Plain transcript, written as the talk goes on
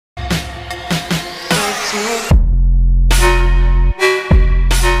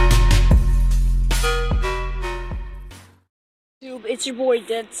it's your boy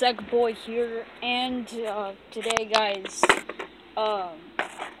DeadSecBoy here, and today, guys,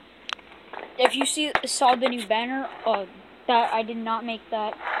 if you saw the new banner, that I did not make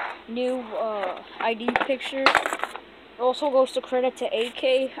that new ID picture. It also goes to credit to AK.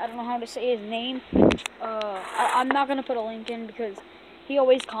 I don't know how to say his name. I'm not gonna put a link in because he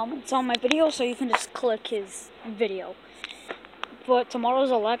always comments on my video, so you can just click his video. But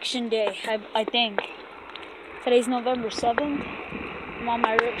tomorrow's election day, I think. Today's November 7th. I'm on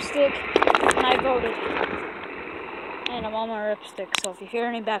my ripstick, and I voted. And I'm on my ripstick, so if you hear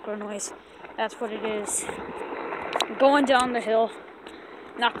any background noise, that's what it is. I'm going down the hill.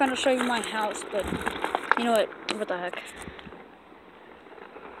 Not gonna show you my house, but you know what the heck.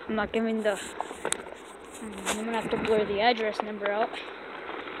 I'm not giving the... I'm gonna have to blur the address number out.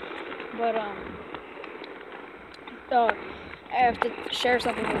 But, I have to share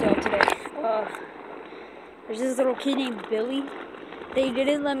something with y'all today. There's this little kid named Billy. They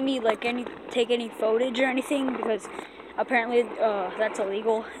didn't let me take any footage or anything because apparently that's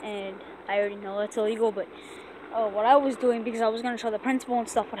illegal, and I already know that's illegal. But what I was doing, because I was gonna show the principal and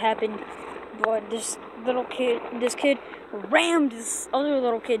stuff what happened, but this kid rammed this other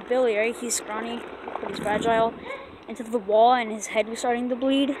little kid, Billy, right? He's scrawny, but he's fragile, into the wall, and his head was starting to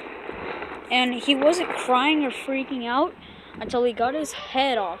bleed. And he wasn't crying or freaking out until he got his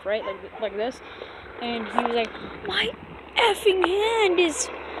head off, right, like this. And he was like, "My effing hand it's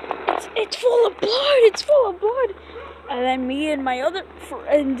full of blood, it's full of blood." And then me and my other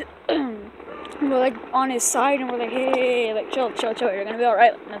friend were like on his side, and we're like, hey, like chill, you're gonna be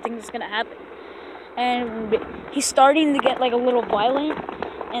alright, nothing's gonna happen. And he's starting to get like a little violent,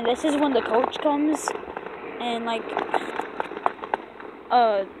 and this is when the coach comes, and like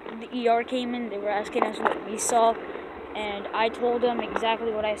the ER came in. They were asking us what we saw, and I told them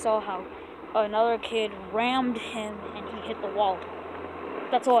exactly what I saw, how another kid rammed him and he hit the wall.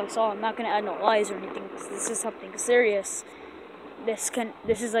 That's all I saw. I'm not gonna add no lies or anything, because this is something serious. This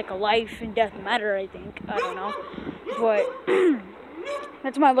is like a life and death matter, I think. I don't know. But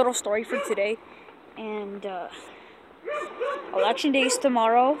that's my little story for today. And election day is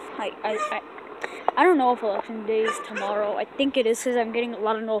tomorrow. I don't know if election day is tomorrow. I think it is, because I'm getting a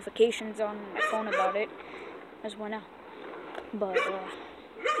lot of notifications on my phone about it as well now. But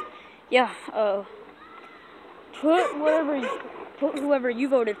yeah, put whoever you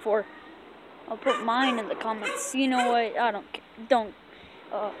voted for. I'll put mine in the comments. You know what?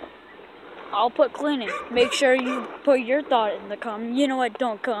 I'll put Clinton. Make sure you put your thought in the comment. You know what?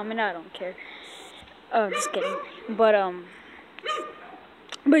 Don't comment. I don't care. Just kidding. But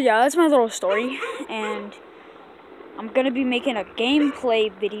yeah, that's my little story, and I'm gonna be making a gameplay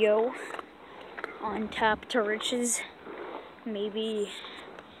video on Tap to Riches. Maybe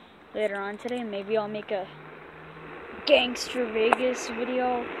later on today. Maybe I'll make a Gangster Vegas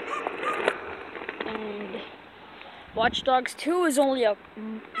video. And Watch Dogs 2 is only a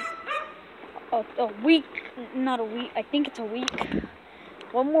week, not a week, I think it's a week.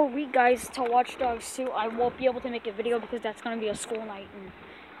 One more week, guys, till Watch Dogs 2. I won't be able to make a video because that's going to be a school night. And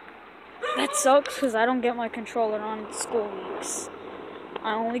that sucks because I don't get my controller on school weeks.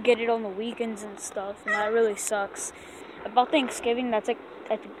 I only get it on the weekends and stuff, and that really sucks. About Thanksgiving, that's like,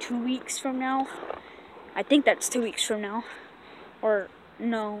 I think 2 weeks from now. I think that's 2 weeks from now. Or,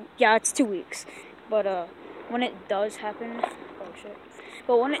 no, yeah, it's 2 weeks. But, when it does happen, oh shit.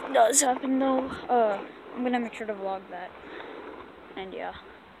 But when it does happen, though, I'm gonna make sure to vlog that. And yeah.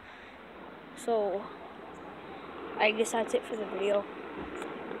 So, I guess that's it for the video.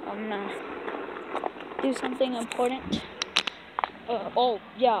 I'm gonna do something important. Oh,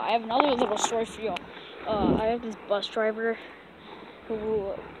 yeah, I have another little story for y'all. I have this bus driver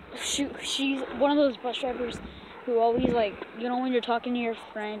who, she's one of those bus drivers who always, like, you know when you're talking to your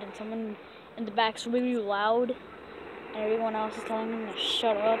friend and someone in the back's really loud and everyone else is telling them to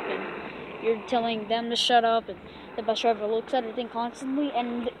shut up and you're telling them to shut up, and the bus driver looks at everything constantly,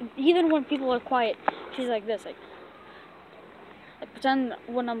 and even when people are quiet, she's like this, like pretend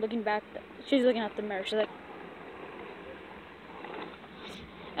when I'm looking back, she's looking at the mirror, she's like.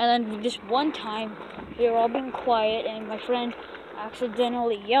 And then just one time, we were all being quiet, and my friend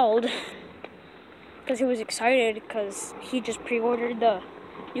accidentally yelled because he was excited because he just pre-ordered the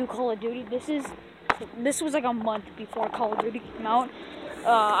new Call of Duty. This was like a month before Call of Duty came out.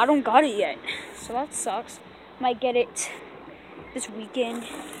 I don't got it yet, so that sucks. Might get it this weekend.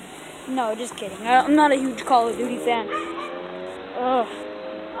 No, just kidding. I'm not a huge Call of Duty fan.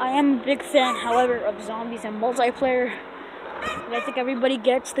 I am a big fan, however, of zombies and multiplayer. And I think everybody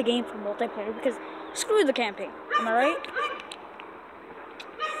gets the game for multiplayer because screw the campaign. Am I right?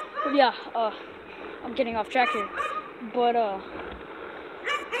 But yeah, I'm getting off track here. But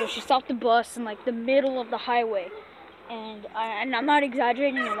So she stopped the bus in like the middle of the highway. And I'm not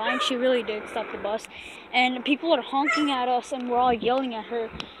exaggerating or lying, she really did stop the bus. And people are honking at us and we're all yelling at her.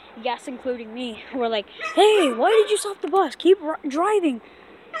 Yes, including me. We're like, hey, why did you stop the bus? Keep driving.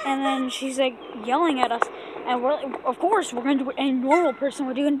 And then she's like yelling at us. And we're like, of course, we're going to do any normal person.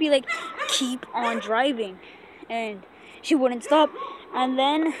 We're going to be like, keep on driving. And she wouldn't stop. And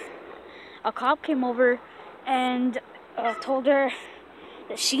then a cop came over and told her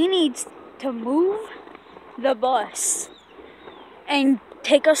that she needs to move the bus and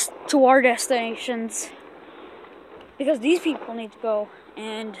take us to our destinations because these people need to go.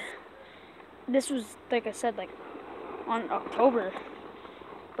 And this was, like I said, like on October.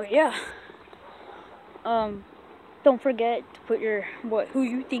 But yeah, don't forget to put who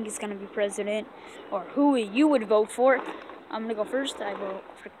you think is gonna be president or who you would vote for. I'm gonna go first. I vote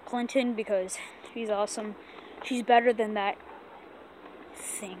for Clinton because she's awesome. She's better than that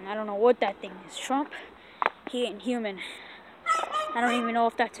thing. I don't know what that thing is. Trump. He ain't human. I don't even know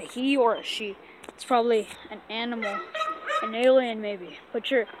if that's a he or a she. It's probably an animal, an alien maybe. But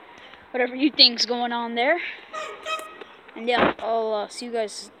sure, whatever you think's going on there. And yeah, I'll see you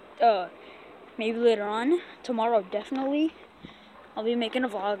guys maybe later on. Tomorrow, definitely. I'll be making a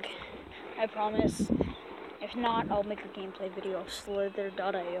vlog. I promise. If not, I'll make a gameplay video,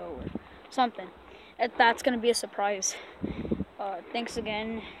 Slither.io or something. That's gonna be a surprise. Thanks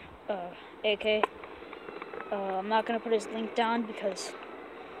again, AK. I'm not gonna put his link down because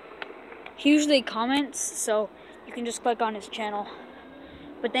he usually comments, so you can just click on his channel.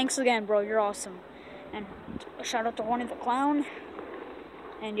 But thanks again, bro. You're awesome. And a shout out to Horny the Clown.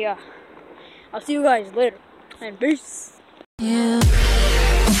 And yeah, I'll see you guys later. And peace. Yeah.